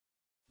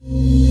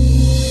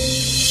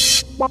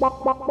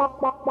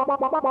Spidcast.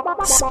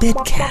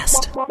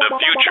 The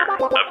future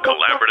of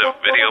collaborative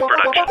video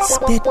production.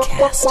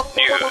 Spidcast.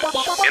 News,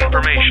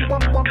 information,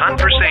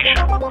 conversation,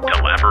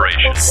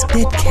 collaboration.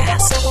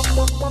 Spidcast.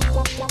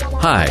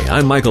 Hi,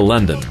 I'm Michael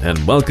London,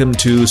 and welcome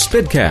to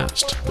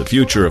Spidcast, the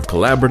future of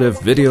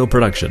collaborative video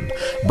production,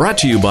 brought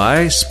to you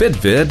by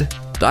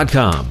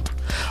SpidVid.com.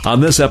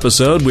 On this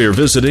episode, we are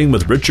visiting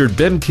with Richard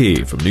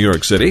Benke from New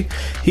York City.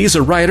 He's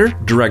a writer,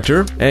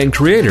 director, and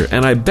creator,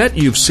 and I bet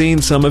you've seen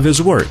some of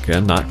his work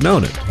and not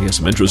known it. He has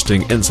some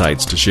interesting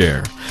insights to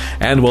share.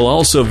 And we'll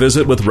also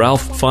visit with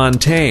Ralph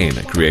Fontaine,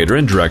 a creator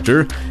and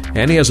director,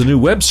 and he has a new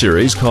web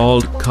series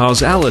called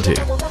Causality.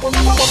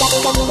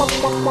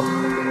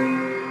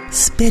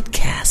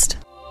 Spidcast.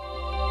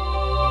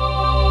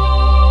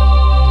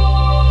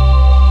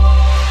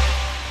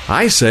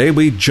 I say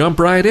we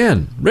jump right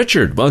in.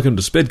 Richard, welcome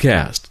to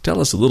Spidcast.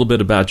 Tell us a little bit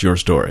about your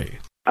story.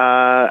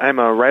 I'm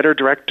a writer,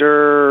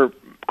 director,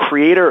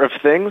 creator of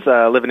things,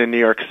 living in New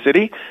York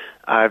City.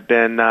 I've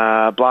been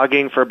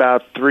blogging for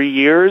about 3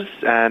 years,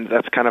 and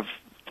that's kind of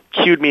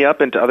cued me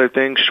up into other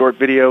things, short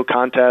video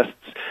contests,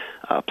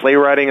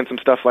 playwriting, and some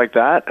stuff like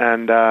that,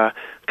 and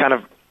kind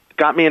of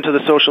got me into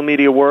the social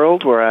media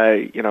world where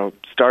I,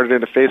 started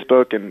into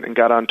Facebook and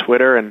got on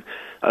Twitter, and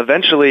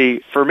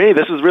eventually, for me,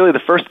 this was really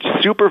the first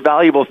super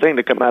valuable thing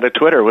to come out of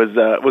Twitter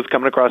was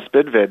coming across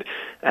SpidVid,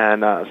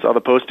 and saw the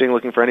posting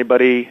looking for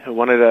anybody who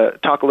wanted to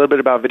talk a little bit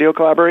about video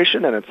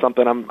collaboration, and it's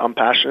something I'm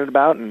passionate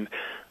about, and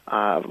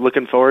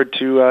looking forward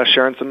to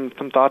sharing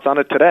some thoughts on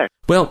it today.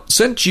 Well,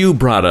 since you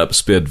brought up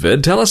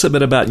SpidVid, tell us a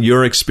bit about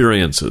your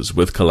experiences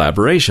with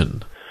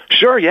collaboration.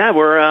 Sure, yeah.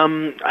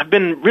 I've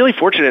been really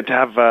fortunate to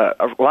have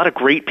a lot of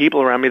great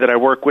people around me that I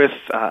work with.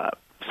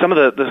 Some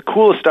of the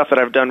coolest stuff that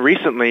I've done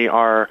recently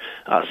are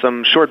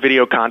some short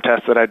video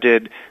contests that I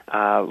did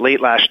late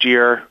last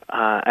year,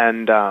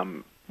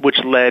 and which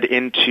led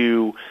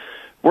into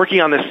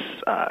working on this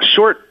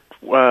short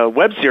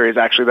web series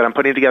actually that I'm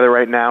putting together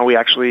right now. We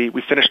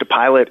finished a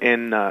pilot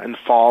in the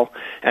fall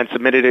and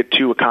submitted it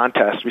to a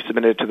contest. We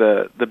submitted it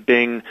to the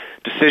Bing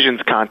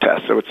Decisions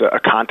contest. So it's a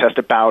contest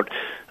about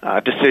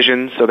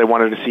decisions. So they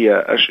wanted to see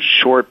a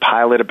short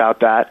pilot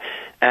about that.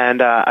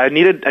 And I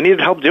needed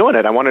help doing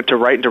it. I wanted to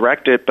write and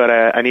direct it, but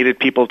I needed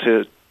people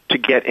to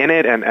get in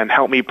it and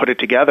help me put it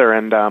together.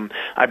 And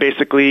I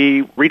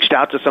basically reached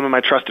out to some of my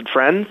trusted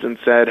friends and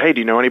said, hey, do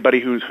you know anybody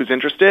who's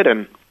interested?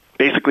 And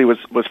basically was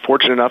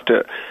fortunate enough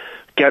to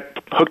get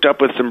hooked up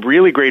with some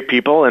really great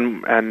people,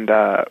 and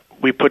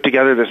we put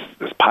together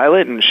this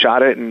pilot and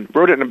shot it and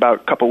wrote it in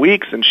about a couple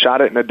weeks and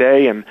shot it in a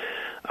day and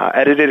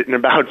edited it in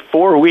about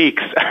 4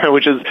 weeks,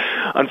 which is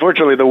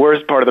unfortunately the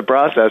worst part of the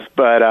process.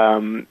 But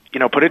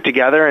put it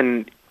together,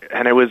 and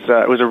it was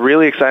a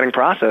really exciting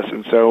process.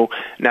 And so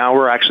now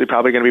we're actually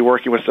probably going to be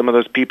working with some of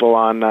those people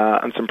on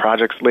some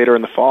projects later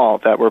in the fall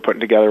that we're putting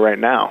together right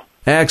now.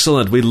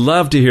 Excellent. We'd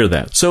love to hear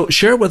that. So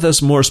share with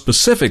us more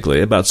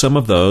specifically about some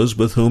of those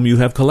with whom you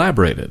have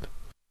collaborated.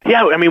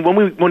 Yeah, I mean,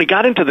 when we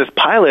got into this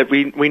pilot,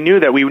 we knew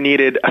that we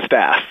needed a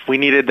staff. We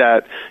needed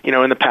that,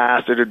 in the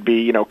past it would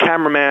be,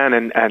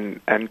 cameraman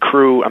and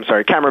crew,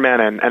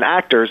 cameraman and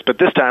actors, but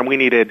this time we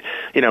needed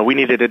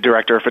a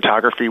director of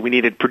photography, we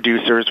needed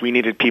producers, we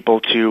needed people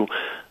to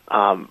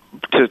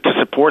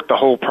support the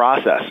whole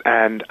process.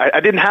 And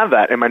I didn't have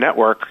that in my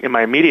network, in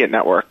my immediate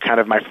network, kind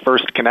of my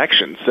first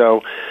connection.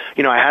 So,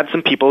 I had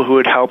some people who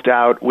had helped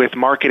out with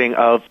marketing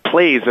of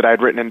plays that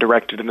I'd written and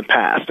directed in the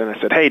past. And I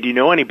said, hey, do you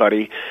know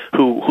anybody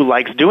who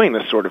likes doing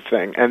this sort of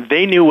thing? And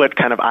they knew what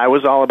kind of I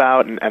was all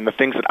about and the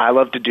things that I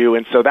love to do.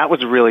 And so that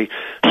was a really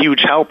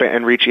huge help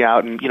in reaching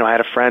out. And, I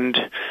had a friend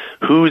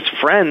whose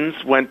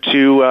friends went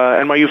to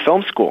NYU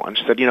Film School. And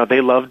she said,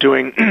 they love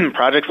doing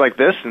projects like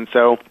this. And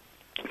so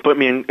put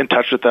me in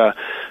touch with the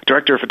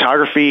director of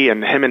photography,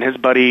 and him and his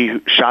buddy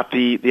who shot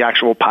the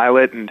actual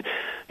pilot. And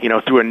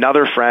through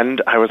another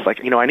friend, I was like,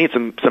 I need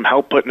some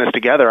help putting this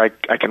together. I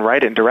can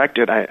write it and direct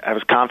it. I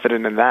was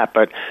confident in that,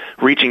 but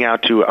reaching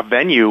out to a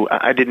venue,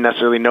 I didn't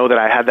necessarily know that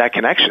I had that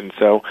connection.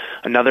 So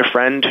another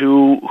friend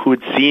who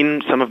had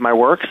seen some of my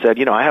work said,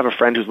 I have a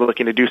friend who's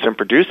looking to do some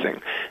producing.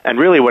 And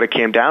really what it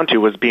came down to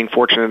was being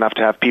fortunate enough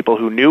to have people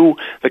who knew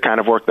the kind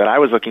of work that I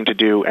was looking to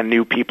do and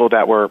knew people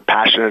that were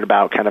passionate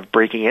about kind of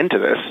breaking into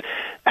this.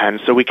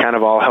 And so we kind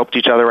of all helped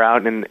each other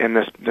out in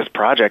this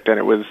project, and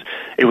it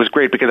was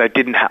great because I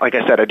didn't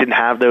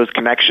have those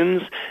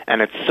connections,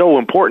 and it's so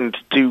important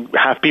to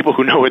have people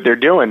who know what they're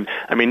doing.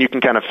 I mean, you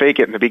can kind of fake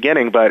it in the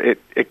beginning, but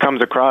it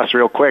comes across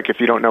real quick if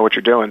you don't know what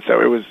you're doing.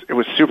 So it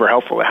was super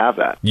helpful to have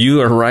that.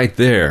 You are right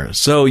there.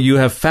 So you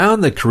have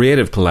found the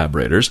creative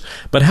collaborators,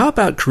 but how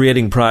about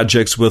creating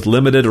projects with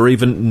limited or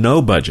even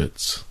no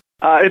budgets?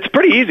 It's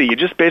pretty easy. You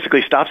just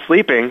basically stop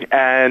sleeping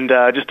and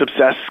just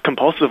obsess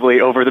compulsively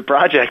over the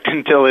project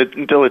until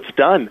it's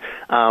done.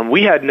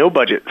 We had no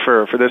budget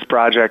for this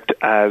project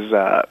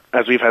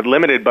as we've had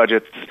limited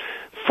budgets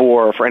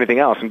for anything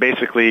else. And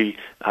basically,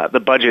 the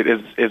budget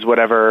is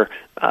whatever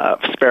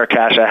spare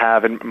cash I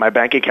have in my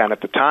bank account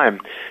at the time.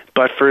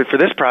 But for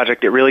this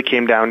project, it really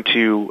came down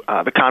to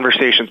the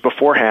conversations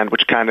beforehand,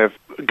 which kind of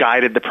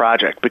guided the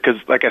project. Because,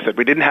 like I said,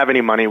 we didn't have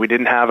any money. We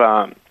didn't have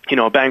a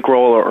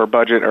bankroll or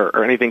budget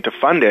or anything to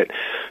fund it.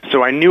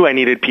 So I knew I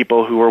needed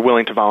people who were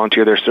willing to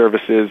volunteer their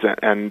services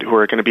and who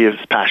are going to be as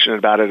passionate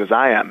about it as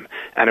I am.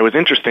 And it was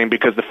interesting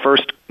because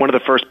one of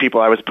the first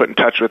people I was put in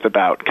touch with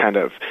about kind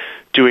of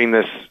doing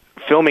this,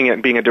 filming it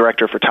and being a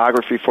director of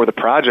photography for the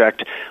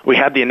project, we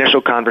had the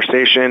initial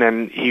conversation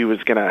and he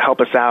was going to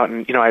help us out.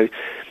 And,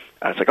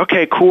 I was like,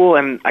 okay, cool.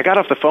 And I got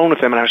off the phone with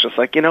him and I was just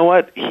like, you know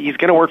what? He's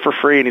going to work for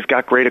free and he's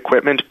got great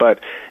equipment,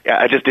 but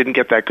I just didn't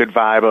get that good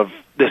vibe of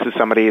this is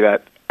somebody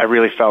that I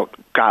really felt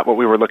got what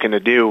we were looking to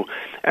do.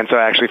 And so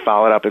I actually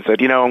followed up and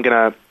said, I'm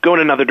going to go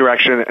in another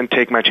direction and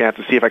take my chance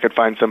to see if I could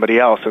find somebody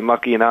else. And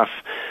lucky enough,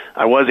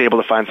 I was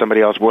able to find somebody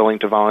else willing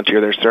to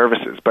volunteer their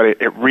services. But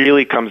it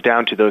really comes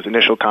down to those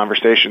initial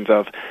conversations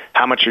of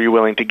how much are you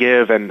willing to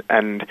give and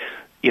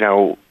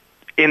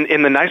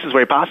in the nicest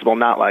way possible,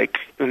 not like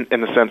in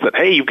the sense that,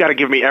 hey, you've got to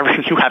give me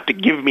everything, you have to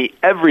give me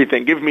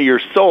everything, give me your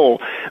soul,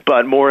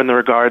 but more in the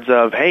regards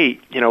of, hey,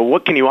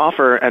 what can you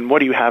offer and what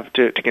do you have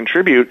to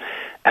contribute?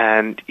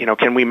 And,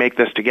 can we make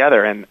this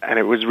together? And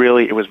it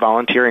was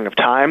volunteering of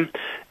time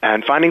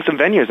and finding some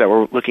venues that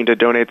were looking to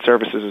donate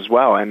services as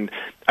well. And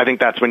I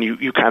think that's when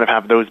you kind of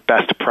have those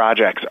best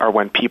projects are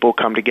when people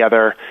come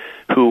together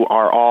who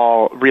are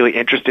all really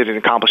interested in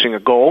accomplishing a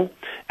goal,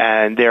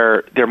 and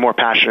they're more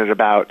passionate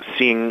about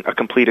seeing a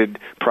completed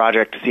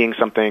project, seeing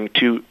something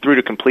through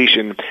to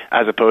completion,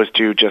 as opposed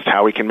to just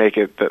how we can make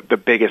it the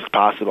biggest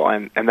possible.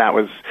 And that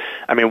was,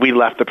 we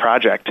left the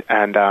project,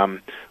 and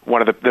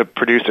one of the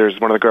producers,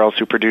 one of the girls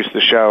who produced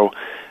the show,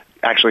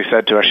 actually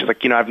said to us, she's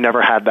like, I've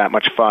never had that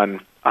much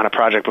fun on a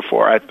project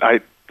before. I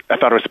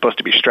thought it was supposed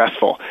to be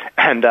stressful.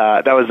 And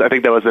I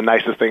think that was the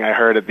nicest thing I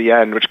heard at the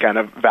end, which kind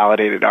of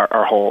validated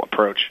our whole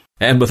approach.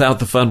 And without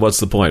the fun, what's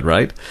the point,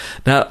 right?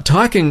 Now,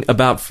 talking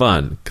about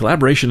fun,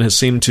 collaboration has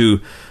seemed to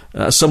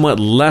somewhat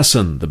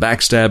lessen the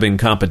backstabbing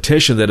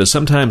competition that is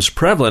sometimes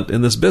prevalent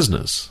in this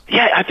business.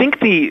 Yeah, I think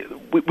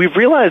we've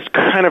realized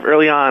kind of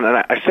early on, and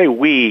I say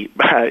we,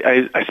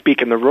 I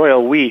speak in the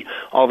royal we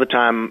all the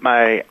time.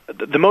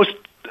 The most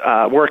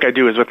work I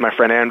do is with my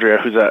friend Andrea,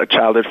 who's a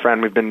childhood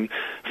friend. We've been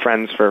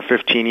friends for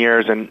 15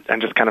 years and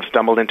just kind of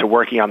stumbled into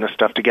working on this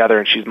stuff together.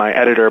 And she's my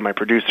editor, my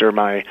producer,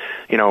 my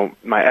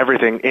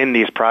everything in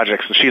these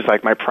projects. So she's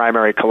like my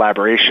primary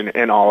collaboration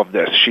in all of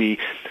this. She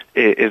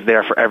is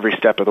there for every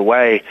step of the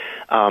way.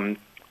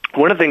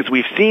 One of the things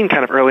we've seen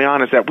kind of early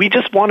on is that we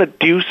just want to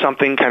do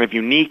something kind of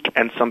unique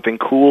and something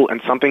cool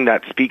and something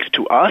that speaks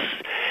to us.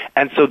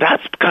 And so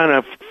that's kind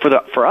of,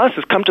 for us,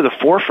 has come to the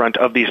forefront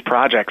of these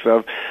projects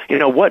of,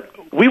 what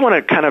we want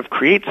to kind of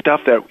create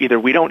stuff that either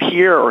we don't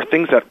hear or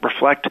things that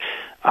reflect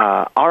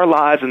our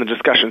lives and the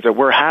discussions that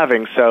we're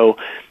having. So,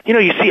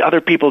 you see other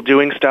people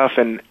doing stuff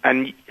and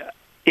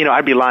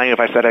I'd be lying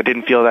if I said I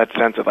didn't feel that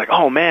sense of like,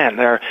 oh man,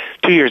 they're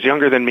 2 years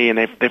younger than me and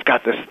they've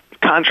got this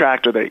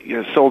contract or they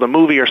sold a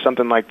movie or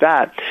something like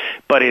that.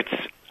 But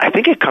I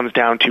think it comes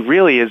down to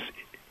really is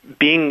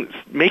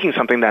making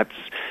something that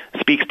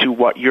speaks to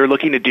what you're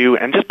looking to do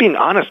and just being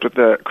honest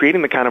with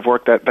creating the kind of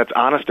work that's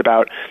honest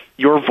about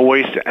your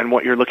voice and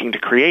what you're looking to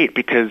create.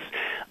 Because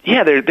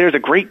there's a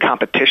great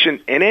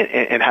competition in it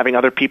and having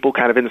other people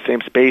kind of in the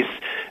same space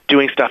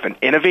doing stuff and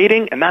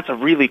innovating, and that's a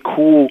really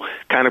cool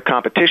kind of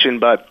competition.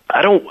 But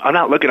I'm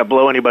not looking to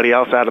blow anybody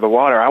else out of the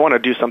water. I want to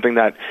do something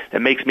that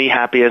makes me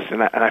happiest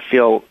and I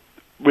feel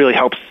really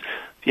helps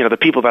the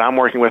people that I'm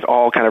working with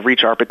all kind of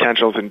reach our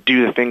potentials and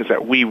do the things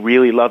that we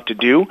really love to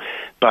do.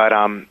 But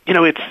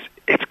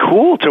it's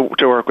cool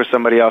to work with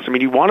somebody else.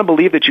 You want to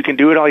believe that you can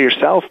do it all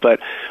yourself, but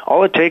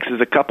all it takes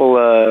is a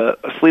couple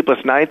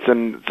sleepless nights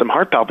and some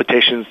heart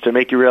palpitations to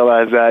make you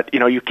realize that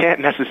you can't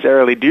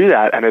necessarily do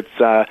that. And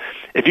it's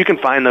if you can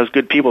find those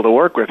good people to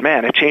work with,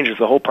 man, it changes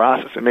the whole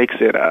process. It makes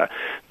it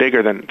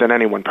bigger than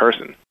any one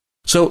person.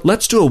 So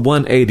let's do a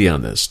 180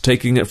 on this,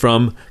 taking it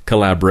from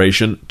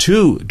collaboration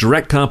to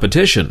direct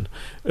competition,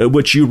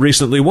 which you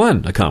recently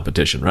won a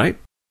competition, right?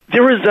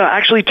 There was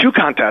actually two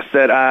contests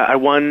that I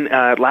won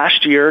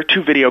last year,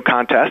 two video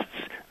contests.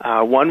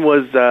 One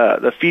was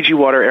the Fiji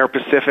Water Air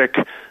Pacific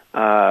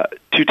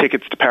 2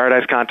 Tickets to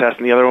Paradise contest,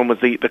 and the other one was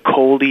the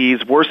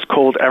Coldies Worst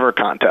Cold Ever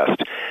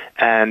contest.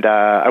 And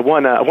I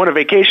won a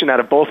vacation out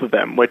of both of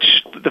them,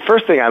 which the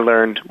first thing I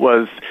learned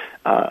was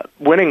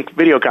winning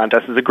video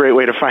contests is a great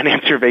way to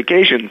finance your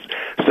vacations.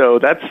 So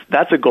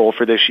that's a goal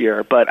for this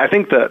year. But I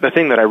think the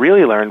thing that I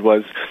really learned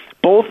was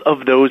both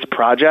of those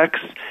projects,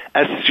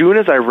 as soon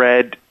as I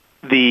read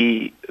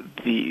the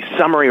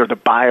summary or the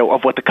bio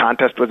of what the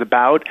contest was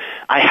about,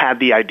 I had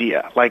the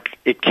idea. Like,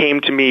 it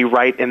came to me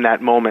right in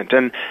that moment.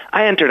 And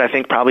I entered, I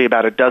think, probably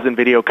about a dozen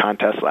video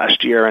contests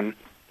last year, and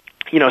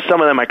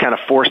some of them I kind of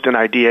forced an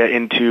idea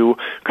into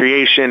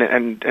creation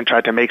and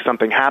tried to make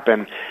something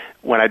happen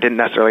when I didn't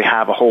necessarily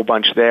have a whole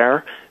bunch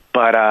there.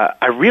 But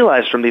I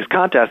realized from these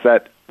contests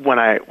that when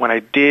I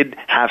did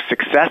have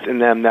success in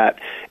them, that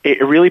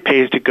it really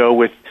pays to go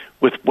with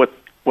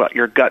what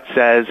your gut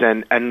says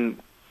and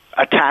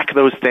attack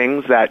those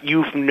things that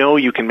you know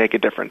you can make a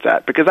difference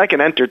at. Because I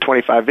can enter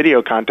 25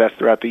 video contests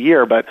throughout the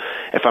year, but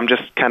if I'm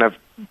just kind of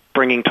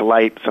bringing to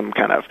light some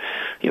kind of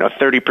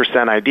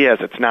 30% ideas,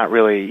 it's not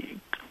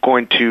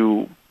going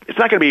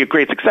to be a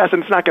great success,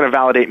 and it's not going to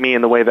validate me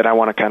in the way that I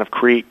want to kind of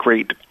create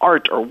great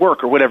art or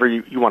work or whatever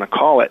you want to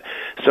call it.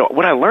 So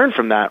what I learned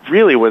from that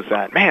really was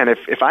that, man,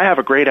 if I have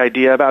a great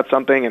idea about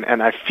something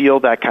and I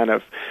feel that kind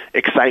of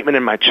excitement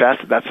in my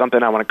chest, that's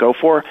something I want to go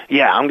for,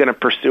 yeah, I'm going to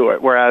pursue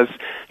it. Whereas,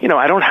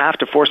 I don't have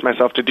to force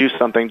myself to do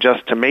something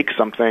just to make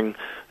something,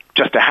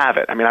 just to have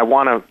it. I mean, I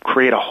want to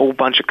create a whole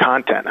bunch of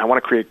content. I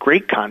want to create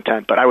great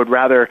content, but I would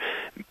rather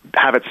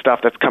have it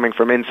stuff that's coming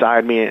from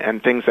inside me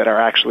and things that are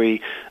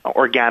actually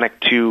organic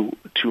to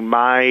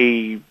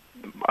my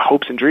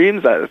hopes and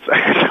dreams.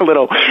 It's a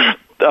little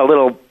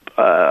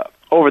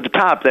over the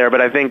top there,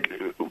 but I think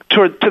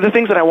to the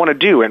things that I want to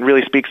do, and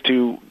really speaks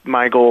to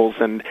my goals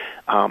and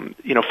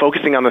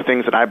focusing on the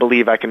things that I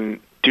believe I can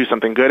do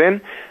something good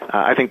in.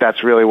 I think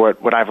that's really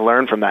what I've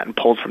learned from that and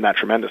pulled from that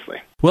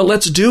tremendously. Well,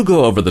 let's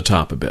go over the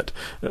top a bit.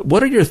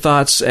 What are your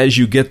thoughts as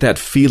you get that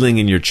feeling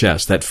in your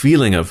chest, that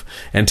feeling of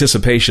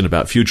anticipation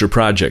about future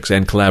projects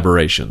and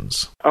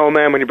collaborations? Oh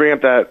man, when you bring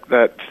up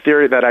that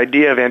theory, that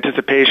idea of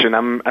anticipation,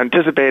 I'm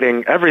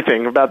anticipating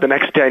everything about the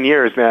next 10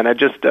 years, man.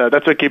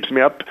 That's what keeps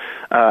me up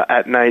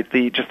at night,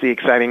 the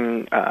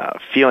exciting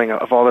feeling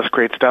of all this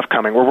great stuff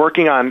coming. We're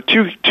working on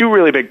two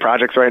really big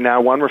projects right now.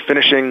 One, we're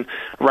finishing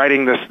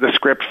writing the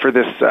script for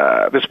this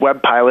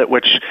web pilot,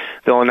 which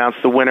they'll announce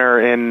the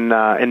winner in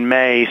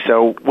May.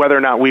 So whether or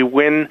not we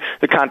win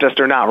the contest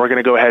or not, we're going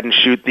to go ahead and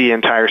shoot the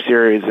entire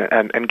series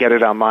and get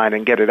it online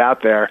and get it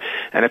out there.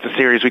 And it's a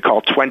series we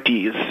call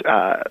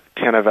 20s,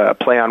 kind of a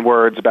play on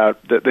words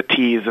about the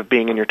T's of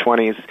being in your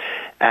 20s.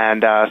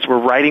 And so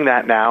we're writing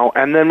that now.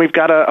 And then we've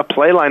got a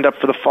play lined up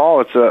for the fall.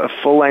 It's a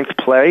full-length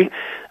play.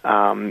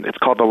 It's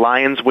called The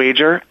Lion's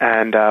Wager,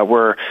 and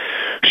we're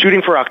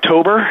shooting for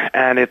October,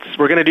 and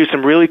we're going to do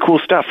some really cool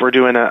stuff. We're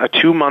doing a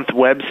 2-month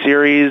web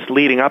series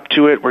leading up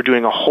to it. We're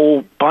doing a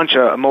whole bunch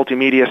of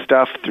multimedia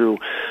stuff through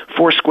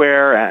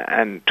Foursquare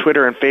and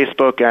Twitter and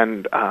Facebook,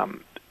 and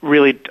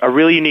really a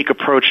really unique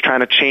approach, trying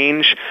to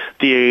change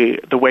the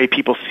way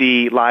people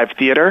see live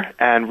theater,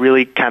 and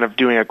really kind of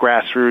doing a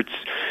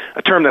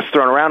term that's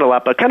thrown around a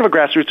lot, but kind of a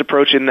grassroots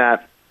approach in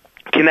that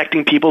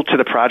connecting people to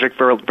the project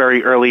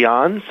very early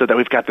on, so that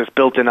we've got this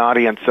built-in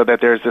audience, so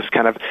that there's this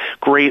kind of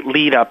great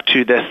lead up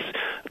to this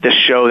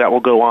show that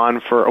will go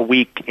on for a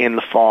week in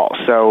the fall.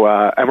 So,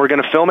 and we're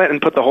going to film it and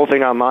put the whole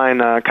thing online,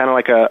 kind of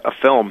like a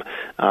film,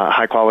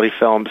 high-quality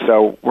film.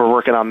 So we're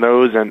working on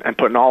those and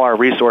putting all our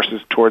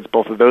resources towards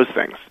both of those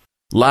things.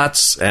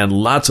 Lots and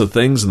lots of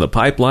things in the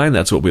pipeline.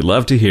 That's what we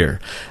love to hear.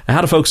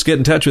 How do folks get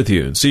in touch with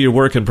you and see your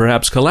work and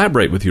perhaps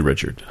collaborate with you,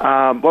 Richard?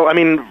 Well, I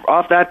mean,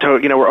 off that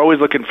note, we're always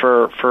looking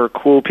for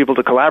cool people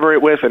to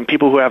collaborate with and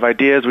people who have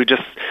ideas. We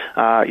just,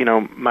 I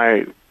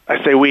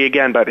say we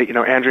again, but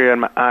Andrea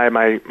and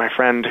my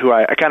friend, who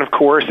I kind of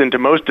coerce into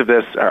most of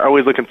this, are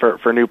always looking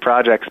for new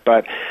projects.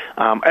 But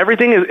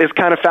everything is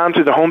kind of found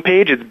through the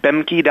homepage. It's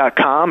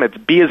bemke.com. It's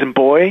B as in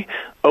boy,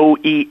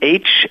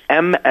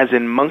 OEHM as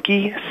in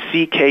monkey,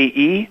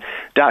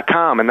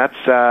 CKE.com, and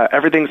that's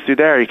everything's through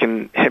there. You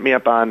can hit me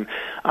up on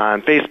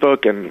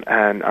Facebook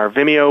and our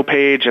Vimeo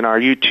page and our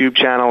YouTube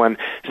channel, and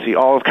see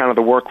all of kind of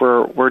the work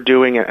we're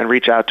doing, and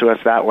reach out to us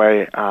that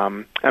way.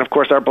 And of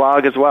course our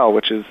blog as well,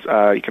 which is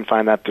you can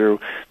find that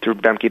through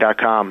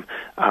bemke.com.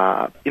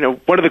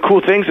 One of the cool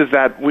things is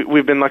that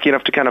we've been lucky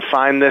enough to kind of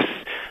find this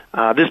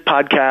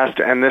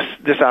podcast and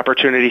this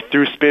opportunity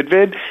through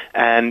SpidVid,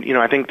 and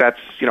I think that's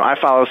I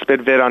follow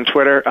SpidVid on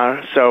Twitter,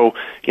 so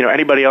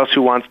anybody else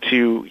who wants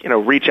to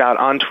reach out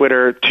on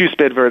Twitter to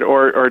SpidVid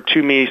or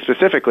to me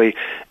specifically,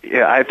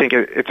 I think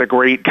it's a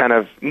great kind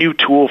of new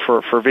tool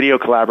for video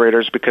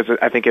collaborators, because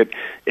I think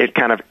it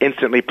kind of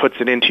instantly puts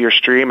it into your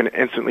stream and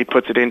instantly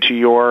puts it into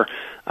your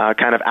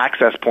kind of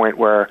access point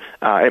where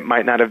it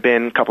might not have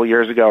been a couple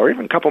years ago or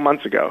even a couple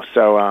months ago.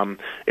 So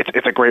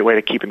it's a great way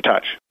to keep in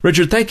touch.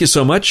 Richard, thank you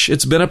so much.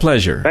 It's been a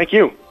pleasure. Thank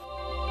you.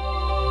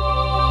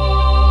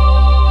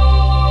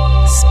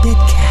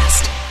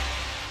 Spidcast.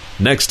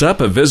 Next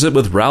up, a visit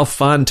with Ralph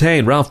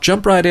Fontaine. Ralph,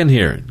 jump right in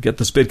here and get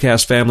the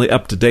Spidcast family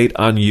up to date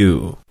on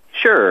you.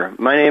 Sure.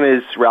 My name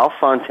is Ralph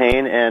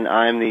Fontaine, and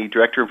I'm the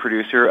director and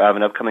producer of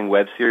an upcoming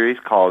web series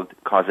called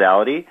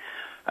Causality.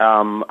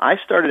 I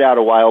started out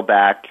a while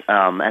back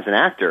as an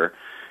actor,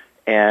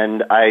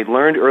 and I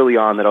learned early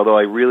on that although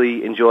I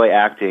really enjoy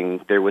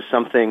acting, there was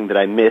something that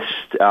I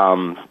missed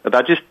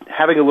about just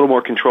having a little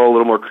more control, a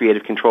little more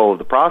creative control of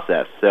the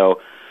process.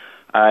 So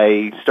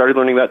I started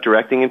learning about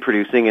directing and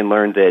producing, and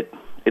learned that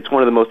it's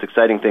one of the most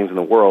exciting things in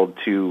the world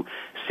to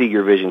see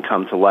your vision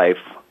come to life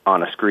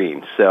on a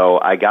screen. So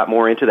I got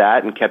more into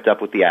that and kept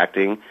up with the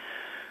acting.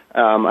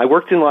 I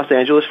worked in Los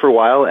Angeles for a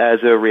while as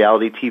a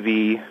reality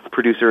TV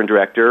producer and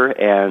director,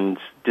 and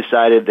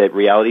decided that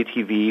reality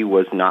TV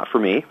was not for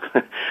me.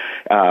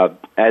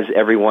 As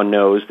everyone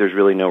knows, there's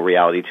really no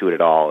reality to it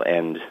at all,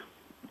 and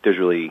there's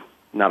really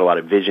not a lot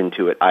of vision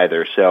to it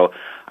either. So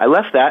I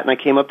left that, and I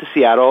came up to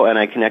Seattle, and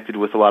I connected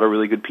with a lot of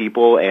really good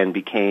people, and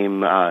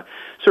became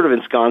sort of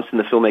ensconced in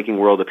the filmmaking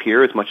world up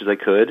here as much as I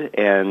could.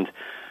 And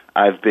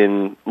I've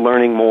been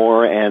learning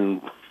more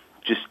and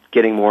just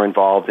getting more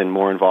involved in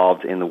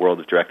the world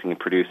of directing and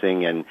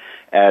producing. And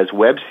as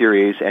web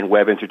series and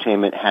web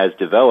entertainment has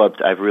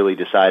developed, I've really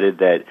decided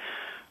that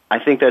I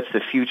think that's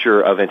the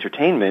future of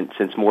entertainment,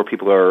 since more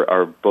people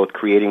are both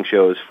creating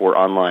shows for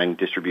online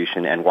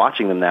distribution and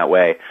watching them that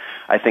way.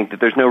 I think that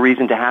there's no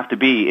reason to have to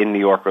be in New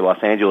York or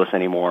Los Angeles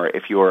anymore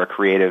if you're a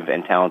creative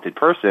and talented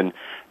person.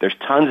 There's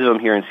tons of them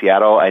here in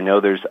Seattle. I know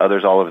there's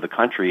others all over the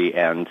country,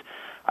 and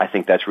I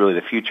think that's really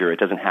the future. It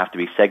doesn't have to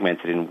be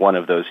segmented in one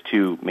of those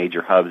two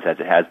major hubs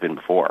as it has been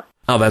before.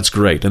 Oh, that's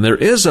great. And there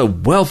is a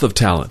wealth of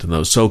talent in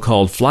those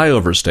so-called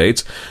flyover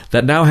states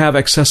that now have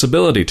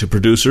accessibility to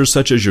producers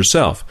such as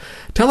yourself.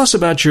 Tell us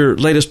about your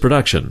latest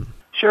production.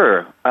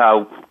 Sure.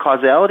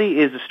 Causality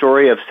is a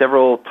story of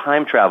several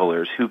time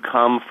travelers who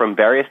come from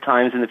various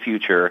times in the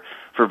future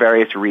for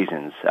various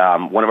reasons.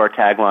 One of our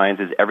taglines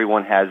is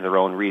everyone has their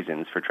own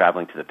reasons for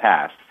traveling to the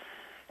past.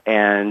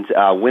 And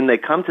when they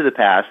come to the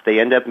past, they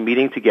end up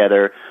meeting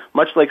together,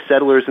 much like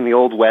settlers in the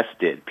Old West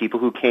did.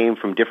 People who came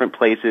from different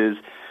places.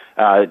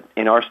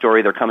 In our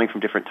story, they're coming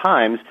from different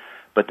times,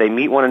 but they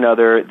meet one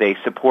another, they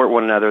support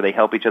one another, they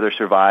help each other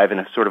survive in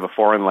a sort of a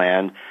foreign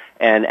land.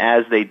 And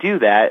as they do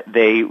that,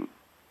 they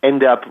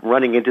end up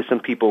running into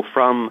some people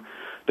from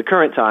the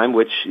current time,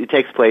 which it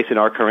takes place in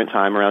our current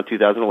time around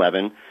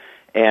 2011.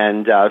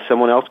 And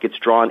someone else gets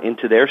drawn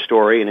into their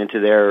story and into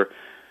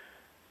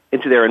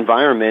their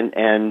environment,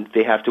 and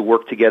they have to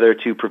work together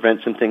to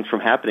prevent some things from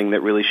happening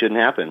that really shouldn't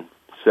happen.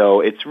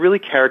 So it's really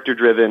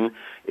character-driven.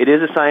 It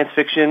is a science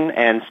fiction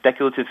and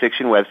speculative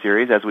fiction web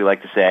series, as we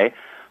like to say,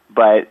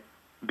 but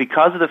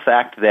because of the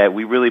fact that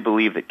we really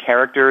believe that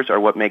characters are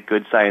what make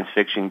good science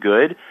fiction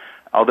good,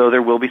 although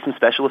there will be some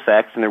special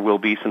effects and there will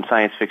be some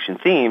science fiction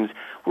themes,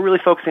 we're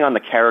really focusing on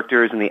the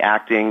characters and the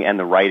acting and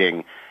the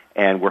writing.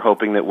 And we're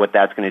hoping that what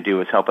that's going to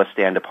do is help us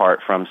stand apart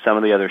from some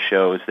of the other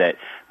shows that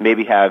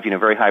maybe have,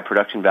 very high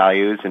production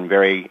values and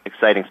very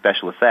exciting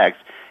special effects.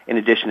 In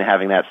addition to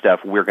having that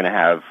stuff, we're going to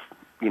have,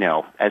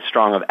 as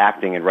strong of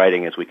acting and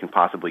writing as we can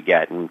possibly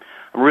get. And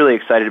I'm really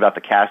excited about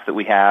the cast that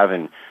we have,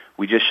 and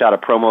we just shot a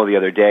promo the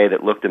other day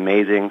that looked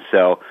amazing.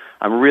 So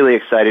I'm really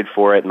excited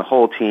for it, and the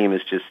whole team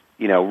is just,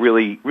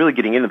 really, really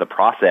getting into the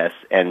process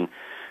and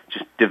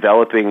just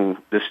developing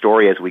the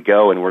story as we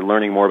go, and we're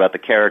learning more about the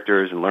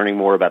characters and learning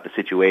more about the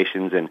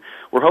situations, and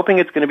we're hoping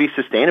it's going to be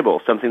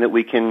sustainable, something that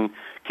we can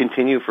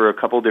continue for a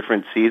couple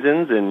different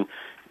seasons,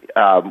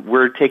 and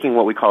we're taking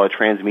what we call a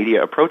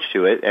transmedia approach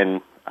to it,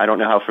 and I don't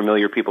know how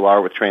familiar people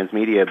are with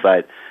transmedia,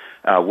 but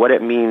what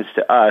it means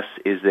to us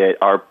is that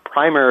our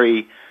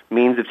primary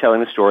means of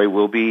telling the story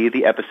will be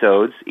the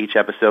episodes. Each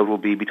episode will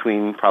be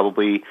between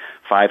probably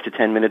 5 to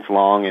 10 minutes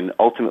long, and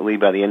ultimately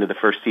by the end of the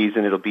first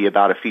season it'll be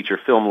about a feature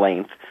film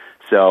length.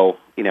 So,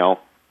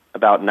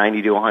 about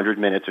 90 to 100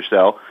 minutes or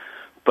so.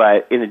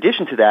 But in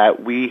addition to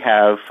that, we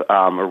have,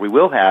 or we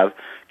will have,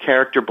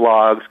 character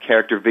blogs,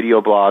 character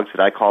video blogs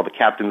that I call the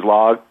Captain's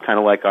Log, kind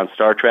of like on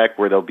Star Trek,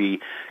 where there'll be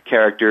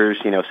characters,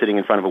 sitting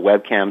in front of a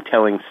webcam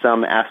telling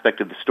some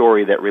aspect of the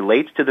story that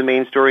relates to the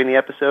main story in the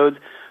episodes,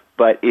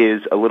 but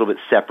is a little bit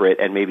separate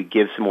and maybe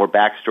gives some more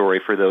backstory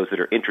for those that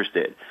are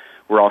interested.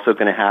 We're also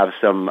going to have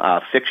some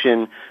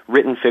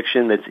written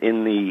fiction that's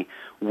in the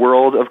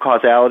world of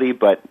Causality,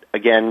 but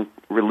again,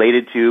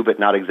 related to, but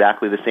not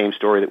exactly the same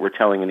story that we're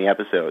telling in the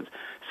episodes.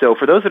 So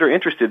for those that are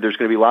interested, there's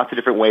going to be lots of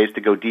different ways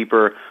to go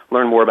deeper,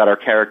 learn more about our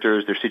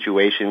characters, their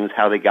situations,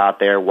 how they got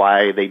there,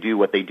 why they do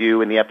what they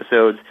do in the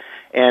episodes,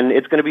 and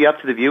it's going to be up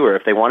to the viewer.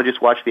 If they want to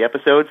just watch the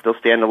episodes, they'll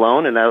stand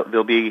alone, and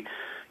they'll be,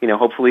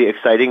 hopefully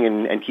exciting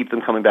and keep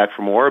them coming back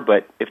for more.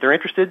 But if they're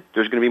interested,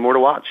 there's going to be more to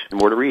watch and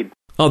more to read.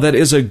 Oh, that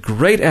is a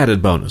great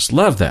added bonus.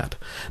 Love that.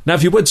 Now,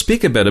 if you would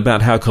speak a bit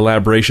about how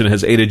collaboration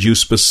has aided you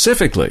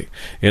specifically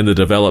in the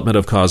development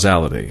of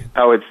Causality.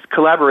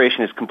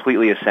 Collaboration is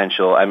completely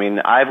essential. I mean,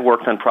 I've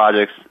worked on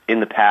projects in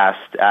the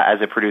past as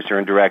a producer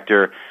and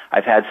director.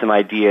 I've had some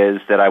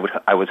ideas that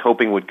I was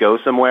hoping would go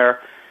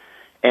somewhere.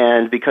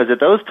 And because at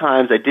those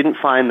times I didn't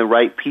find the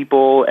right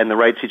people and the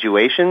right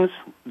situations,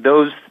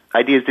 those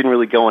ideas didn't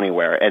really go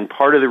anywhere. And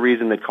part of the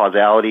reason that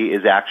Causality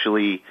is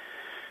actually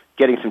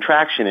getting some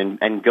traction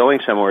and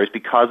going somewhere is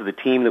because of the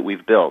team that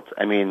we've built.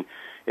 I mean,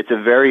 it's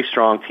a very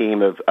strong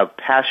team of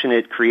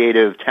passionate,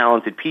 creative,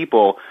 talented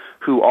people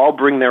who all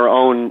bring their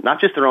own,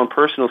 not just their own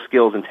personal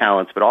skills and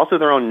talents, but also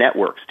their own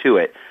networks to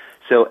it.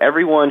 So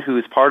everyone who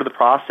is part of the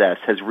process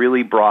has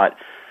really brought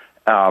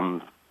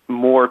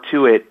more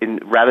to it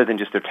rather than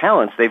just their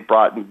talents. They've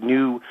brought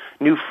new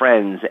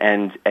friends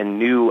and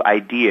new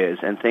ideas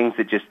and things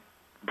that just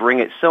bring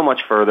it so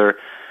much further.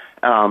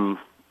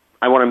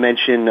 I want to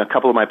mention a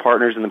couple of my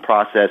partners in the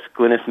process.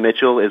 Glynis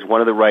Mitchell is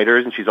one of the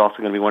writers, and she's also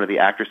going to be one of the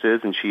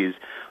actresses, and she's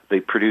the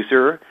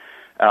producer.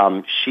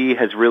 She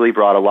has really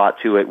brought a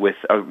lot to it with,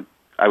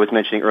 I was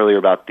mentioning earlier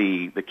about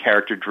the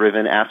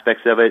character-driven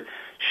aspects of it.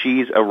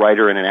 She's a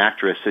writer and an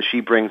actress, so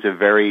she brings a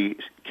very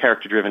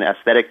character-driven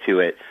aesthetic to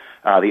it.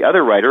 The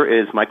other writer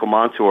is Michael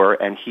Montour,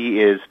 and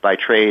he is by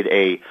trade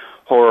a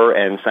horror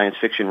and science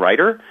fiction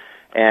writer,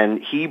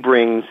 and he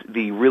brings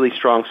the really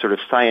strong sort of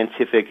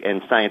scientific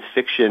and science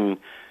fiction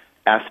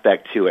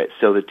aspect to it.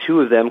 So the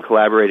two of them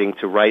collaborating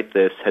to write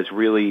this has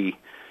really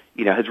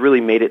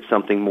made it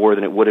something more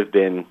than it would have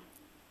been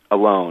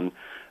alone.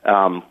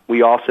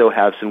 We also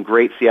have some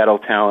great Seattle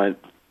talent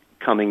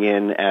coming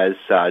in as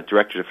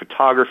directors of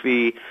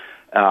photography.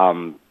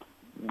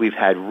 We've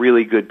had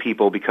really good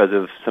people because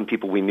of some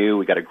people we knew.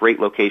 We got a great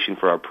location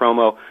for our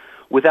promo.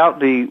 Without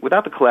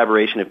the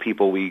collaboration of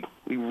people, we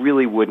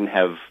really wouldn't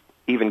have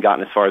even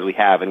gotten as far as we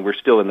have, and we're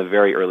still in the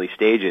very early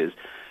stages.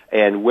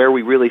 And where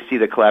we really see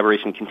the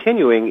collaboration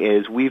continuing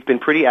is we've been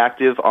pretty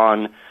active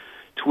on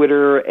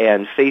Twitter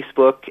and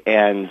Facebook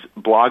and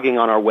blogging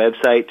on our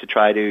website to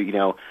try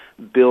to,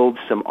 build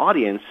some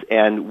audience.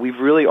 And we've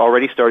really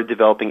already started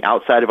developing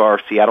outside of our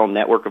Seattle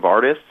network of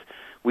artists.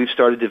 We've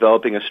started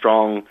developing a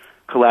strong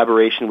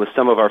collaboration with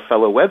some of our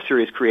fellow web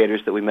series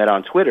creators that we met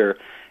on Twitter.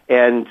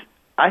 And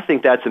I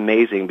think that's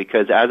amazing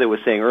because, as I was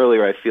saying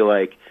earlier, I feel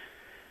like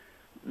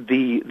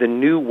the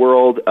new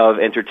world of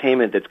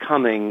entertainment that's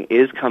coming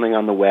is coming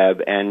on the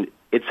web, and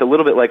it's a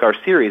little bit like our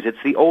series. It's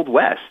the Old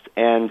West,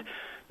 and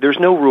there's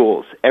no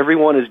rules.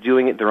 Everyone is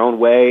doing it their own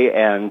way,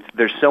 and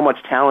there's so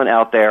much talent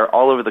out there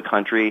all over the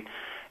country,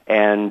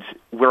 and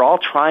we're all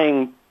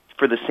trying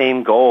for the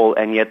same goal,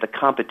 and yet the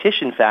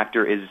competition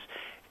factor is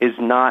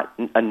not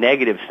a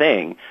negative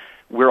thing.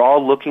 We're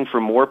all looking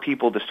for more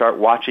people to start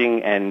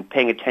watching and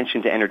paying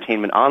attention to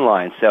entertainment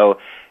online. So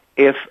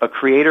if a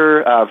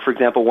creator, for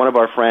example, one of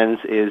our friends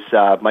is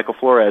Michael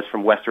Flores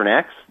from Western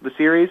X, the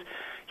series,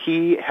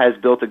 he has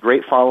built a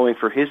great following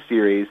for his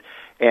series,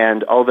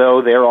 and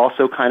although they're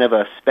also kind of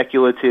a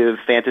speculative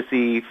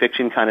fantasy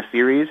fiction kind of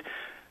series,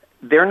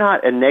 they're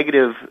not a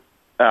negative,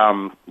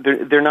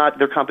 they're not,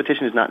 their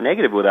competition is not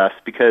negative with us,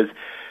 because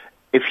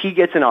if he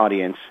gets an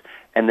audience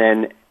and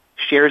then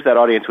shares that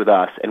audience with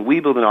us, and we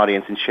build an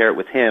audience and share it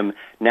with him,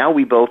 now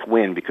we both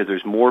win because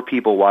there's more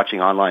people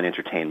watching online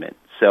entertainment.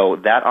 So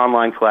that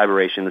online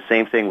collaboration, the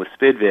same thing with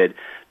SpidVid,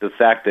 the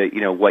fact that,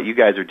 what you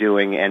guys are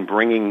doing and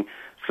bringing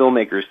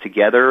filmmakers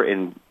together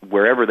in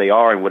wherever they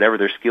are and whatever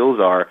their skills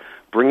are,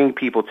 bringing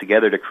people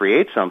together to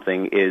create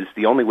something is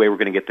the only way we're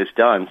going to get this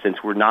done,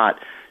 since we're not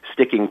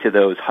sticking to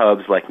those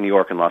hubs like New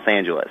York and Los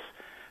Angeles.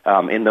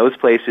 In those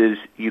places,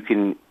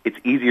 it's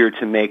easier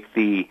to make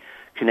the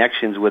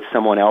connections with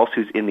someone else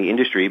who's in the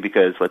industry,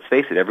 because let's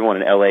face it,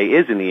 everyone in LA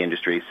is in the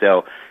industry.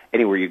 So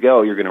anywhere you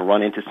go, you're going to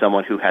run into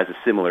someone who has a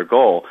similar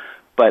goal.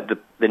 But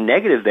the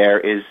negative there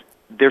is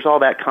there's all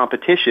that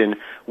competition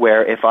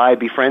where if I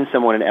befriend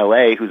someone in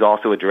LA who's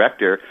also a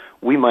director,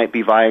 we might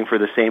be vying for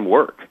the same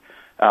work.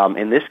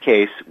 In this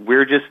case,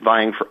 we're just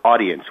vying for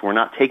audience. We're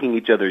not taking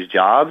each other's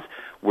jobs.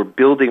 We're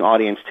building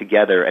audience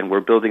together, and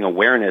we're building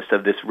awareness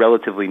of this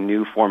relatively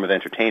new form of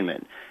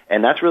entertainment.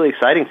 And that's really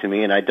exciting to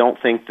me, and I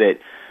don't think that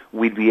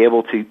we'd be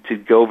able to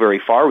go very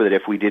far with it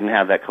if we didn't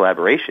have that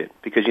collaboration.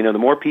 Because, the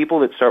more people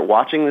that start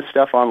watching this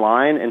stuff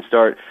online and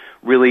start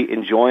really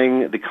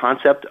enjoying the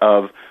concept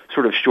of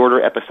sort of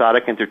shorter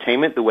episodic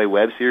entertainment, the way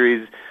web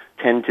series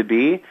tend to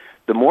be,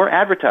 the more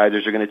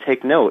advertisers are going to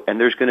take note, and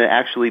there's going to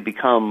actually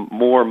become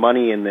more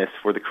money in this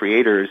for the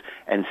creators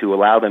and to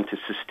allow them to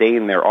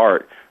sustain their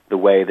art the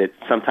way that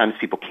sometimes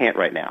people can't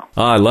right now.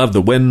 I love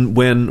the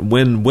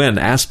win-win-win-win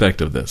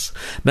aspect of this.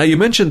 Now, you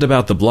mentioned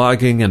about the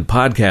blogging and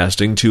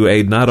podcasting to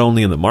aid not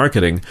only in the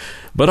marketing,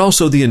 but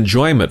also the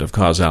enjoyment of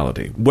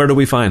Causality. Where do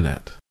we find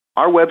that?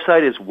 Our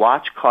website is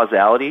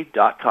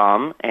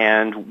watchcausality.com,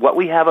 and what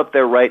we have up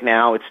there right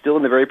now, it's still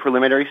in the very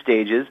preliminary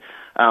stages.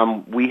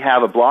 We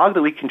have a blog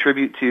that we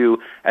contribute to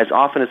as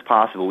often as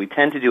possible. We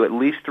tend to do at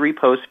least 3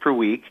 posts per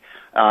week,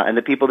 and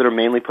the people that are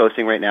mainly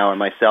posting right now are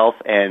myself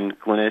and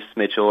Glynis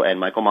Mitchell and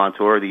Michael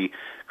Montour, the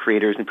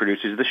creators and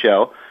producers of the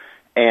show.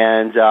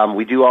 And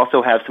we do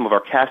also have some of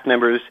our cast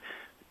members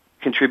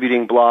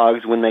contributing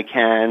blogs when they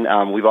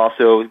can. We've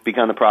also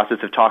begun the process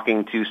of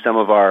talking to some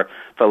of our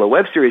fellow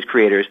web series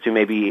creators to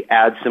maybe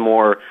add some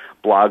more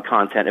blog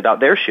content about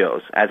their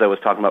shows, as I was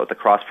talking about with the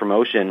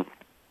cross-promotion.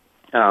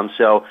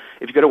 So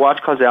if you go to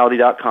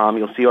watchcausality.com,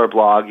 you'll see our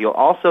blog. You'll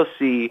also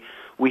see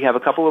we have a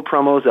couple of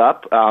promos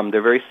up.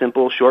 They're very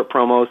simple, short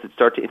promos that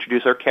start to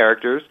introduce our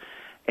characters.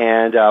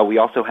 And we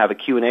also have a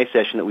Q&A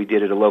session that we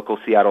did at a local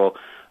Seattle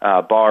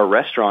bar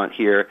restaurant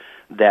here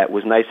that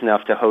was nice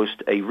enough to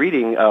host a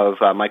reading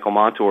of Michael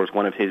Montour's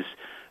one of his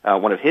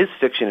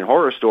fiction and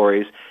horror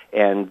stories,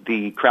 and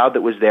the crowd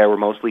that was there were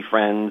mostly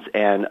friends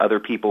and other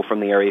people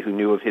from the area who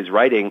knew of his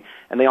writing,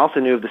 and they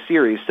also knew of the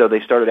series, so they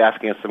started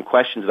asking us some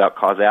questions about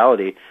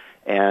Causality,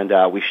 and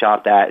we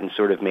shot that and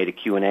sort of made a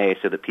Q&A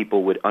so that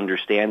people would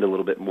understand a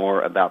little bit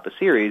more about the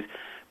series,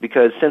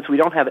 because since we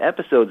don't have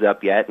episodes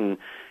up yet, and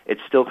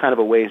it's still kind of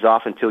a ways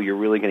off until you're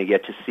really going to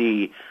get to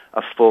see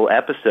a full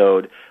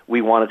episode.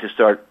 We wanted to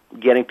start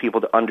getting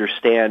people to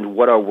understand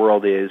what our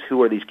world is,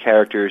 who are these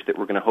characters that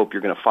we're going to hope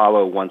you're going to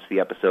follow once the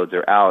episodes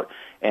are out,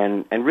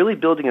 and really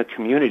building a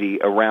community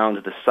around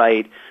the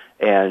site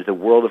and the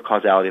world of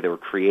causality that we're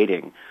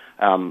creating.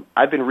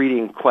 I've been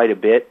reading quite a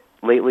bit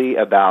lately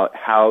about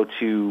how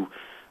to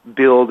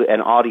build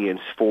an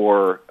audience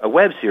for a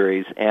web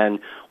series, and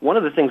one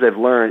of the things I've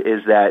learned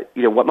is that,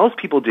 what most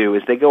people do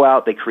is they go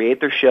out, they create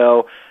their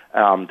show,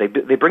 they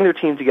bring their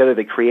team together,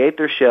 they create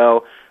their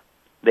show,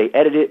 they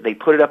edit it, they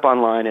put it up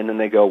online, and then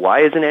they go,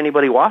 why isn't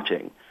anybody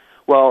watching?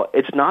 Well,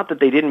 it's not that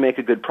they didn't make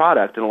a good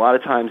product, and a lot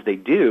of times they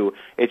do.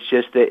 It's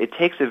just that it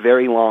takes a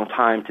very long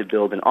time to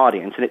build an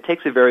audience, and it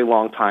takes a very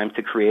long time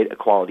to create a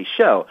quality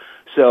show.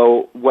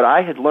 So what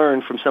I had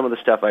learned from some of the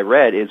stuff I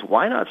read is,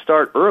 why not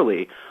start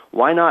early?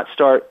 Why not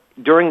start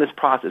during this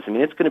process? I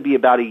mean, it's going to be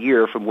about a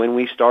year from when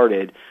we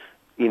started,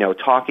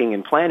 talking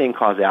and planning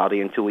Causality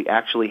until we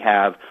actually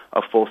have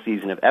a full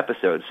season of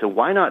episodes. So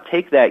why not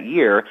take that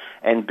year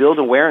and build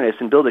awareness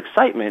and build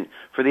excitement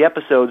for the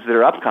episodes that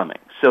are upcoming?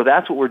 So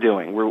that's what we're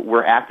doing.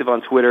 We're active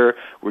on Twitter.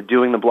 We're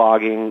doing the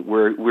blogging.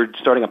 We're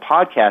starting a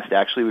podcast,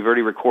 actually. We've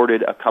already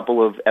recorded a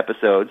couple of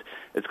episodes.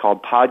 It's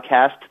called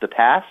Podcast to the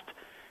Past,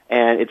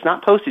 and it's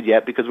not posted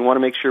yet because we want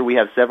to make sure we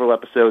have several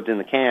episodes in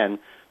the can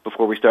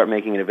before we start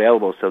making it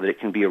available so that it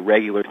can be a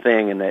regular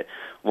thing, and that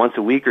once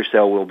a week or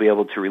so we'll be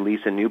able to release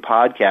a new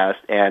podcast.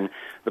 And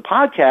the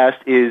podcast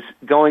is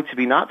going to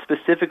be not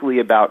specifically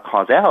about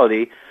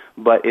causality,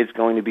 but it's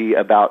going to be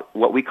about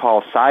what we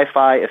call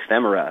sci-fi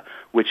ephemera,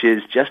 which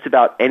is just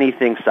about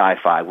anything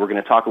sci-fi. We're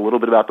going to talk a little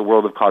bit about the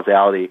world of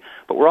causality,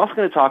 but we're also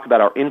going to talk about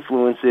our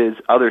influences,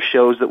 other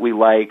shows that we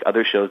like,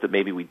 other shows that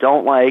maybe we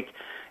don't like.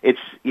 It's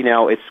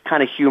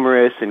kind of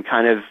humorous and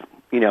kind of,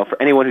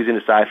 for anyone who's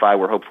into sci-fi,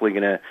 we're hopefully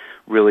going to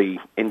really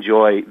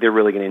enjoy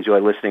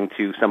listening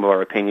to some of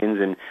our opinions,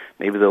 and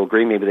maybe they'll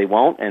agree, maybe they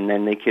won't, and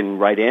then they can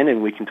write in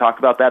and we can talk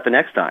about that the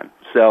next time.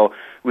 So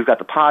we've got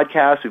the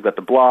podcast, we've got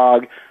the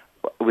blog,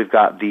 we've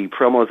got the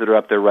promos that are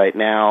up there right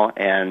now,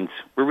 and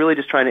we're really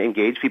just trying to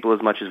engage people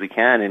as much as we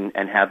can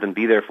and have them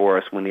be there for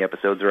us when the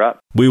episodes are up.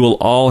 We will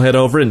all head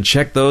over and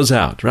check those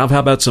out. Ralph, how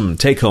about some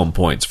take-home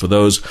points for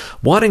those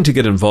wanting to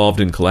get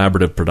involved in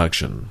collaborative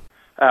production?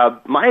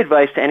 My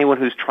advice to anyone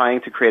who's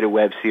trying to create a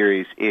web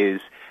series is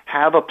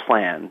have a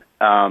plan.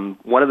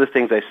 One of the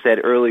things I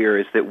said earlier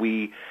is that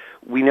we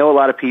know a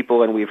lot of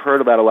people, and we've heard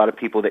about a lot of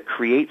people that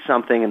create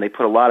something and they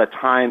put a lot of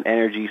time,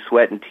 energy,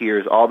 sweat, and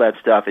tears, all that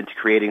stuff into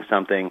creating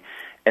something,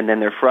 and then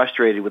they're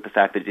frustrated with the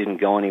fact that it didn't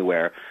go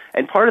anywhere.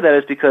 And part of that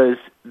is because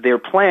their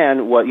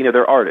plan,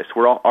 they're artists.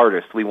 We're all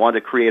artists. We want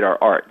to create our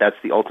art. That's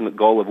the ultimate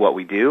goal of what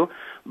we do.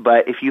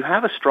 But if you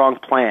have a strong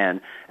plan,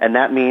 and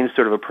that means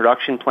sort of a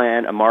production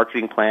plan, a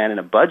marketing plan, and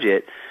a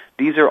budget,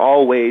 these are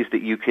all ways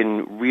that you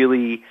can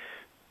really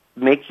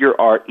make your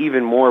art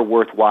even more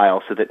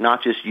worthwhile so that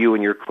not just you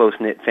and your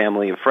close-knit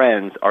family and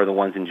friends are the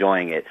ones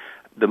enjoying it.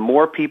 The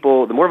more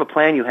of a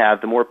plan you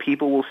have, the more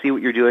people will see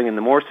what you're doing, and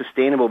the more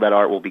sustainable that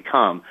art will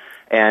become.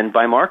 And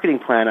by marketing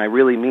plan, I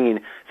really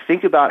mean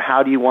think about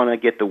how do you want to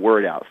get the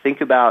word out.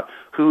 Think about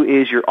who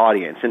is your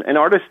audience. And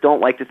artists don't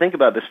like to think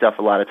about this stuff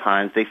a lot of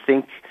times. They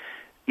think,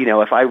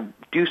 if I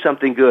do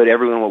something good,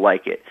 everyone will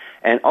like it.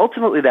 And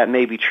ultimately that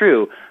may be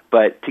true,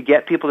 but to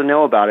get people to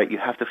know about it, you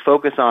have to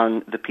focus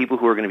on the people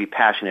who are going to be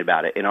passionate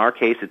about it. In our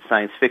case, it's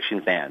science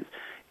fiction fans.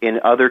 In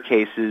other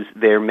cases,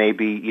 there may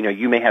be,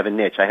 you may have a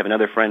niche. I have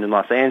another friend in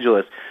Los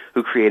Angeles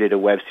who created a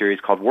web series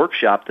called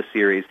Workshop, the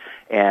series,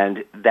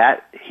 and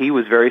that he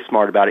was very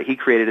smart about it. He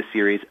created a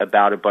series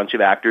about a bunch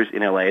of actors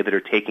in LA that are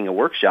taking a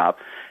workshop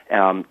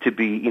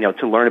to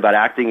learn about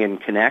acting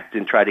and connect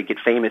and try to get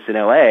famous in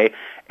LA.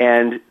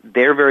 And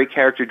they're very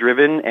character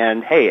driven,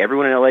 and hey,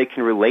 everyone in LA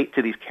can relate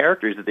to these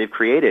characters that they've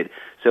created.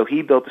 So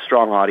he built a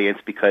strong audience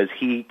because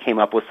he came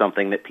up with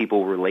something that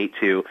people relate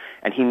to,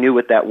 and he knew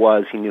what that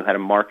was. He knew how to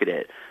market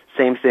it.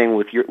 Same thing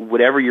with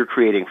whatever you're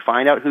creating.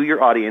 Find out who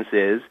your audience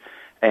is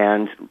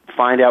and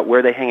find out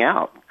where they hang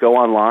out. Go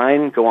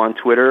online, go on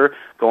Twitter,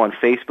 go on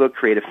Facebook,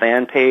 create a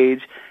fan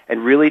page,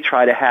 and really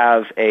try to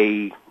have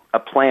a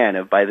plan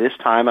of, by this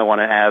time I want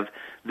to have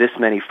this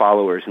many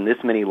followers and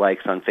this many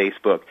likes on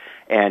Facebook,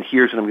 and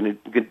here's what I'm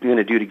going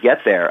to do to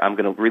get there. I'm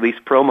going to release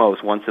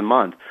promos once a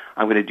month.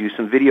 I'm going to do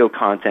some video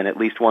content at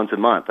least once a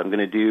month. I'm going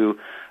to do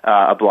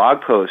a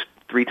blog post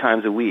 3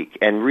 times a week,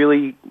 and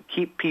really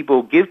give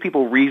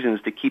people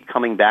reasons to keep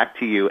coming back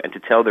to you and to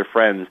tell their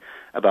friends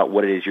about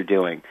what it is you're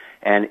doing.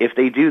 And if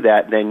they do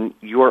that, then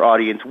your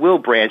audience will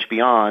branch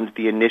beyond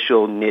the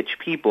initial niche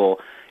people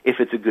if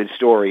it's a good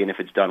story and if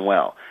it's done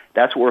well.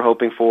 That's what we're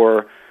hoping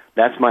for.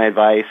 That's my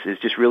advice, is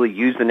just really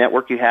use the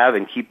network you have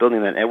and keep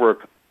building that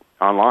network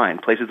online.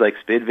 Places like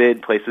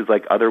SpidVid, places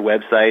like other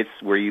websites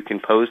where you can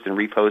post and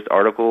repost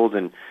articles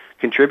and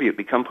contribute.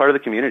 Become part of the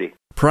community.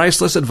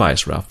 Priceless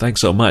advice, Ralph. Thanks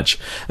so much.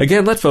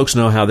 Again, let folks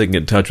know how they can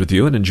get in touch with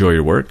you and enjoy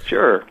your work.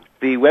 Sure.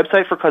 The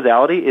website for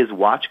Causality is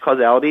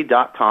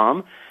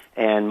watchcausality.com,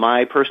 and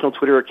my personal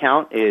Twitter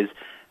account is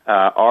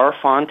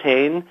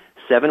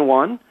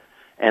rfontaine71,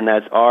 and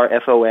that's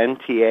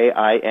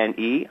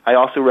RFONTAINE. I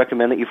also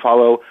recommend that you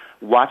follow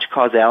Watch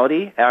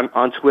Causality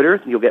on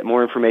Twitter. You'll get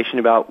more information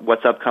about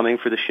what's upcoming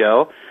for the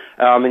show.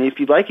 And if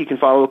you'd like, you can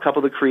follow a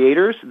couple of the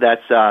creators.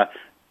 That's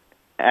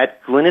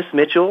at Glynis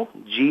Mitchell,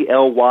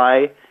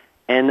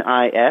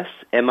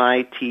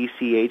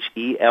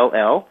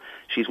 GLYNISMITCHELL.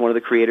 She's one of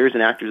the creators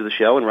and actors of the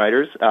show and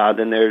writers.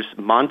 Then there's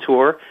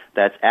Montour,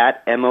 that's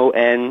at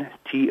MONTOURE.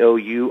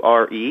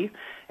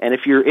 And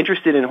if you're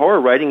interested in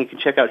horror writing, you can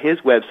check out his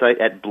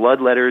website at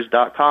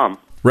bloodletters.com.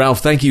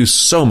 Ralph, thank you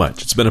so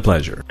much. It's been a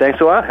pleasure.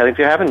 Thanks a lot. Thanks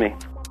for having me.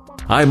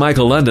 I'm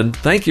Michael London.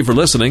 Thank you for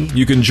listening.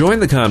 You can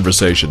join the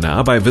conversation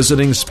now by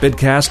visiting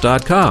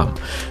spidcast.com.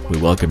 We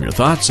welcome your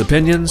thoughts,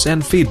 opinions,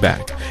 and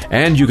feedback.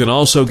 And you can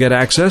also get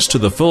access to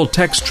the full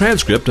text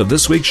transcript of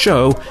this week's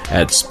show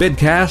at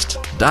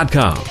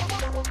spidcast.com.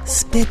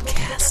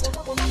 Spidcast.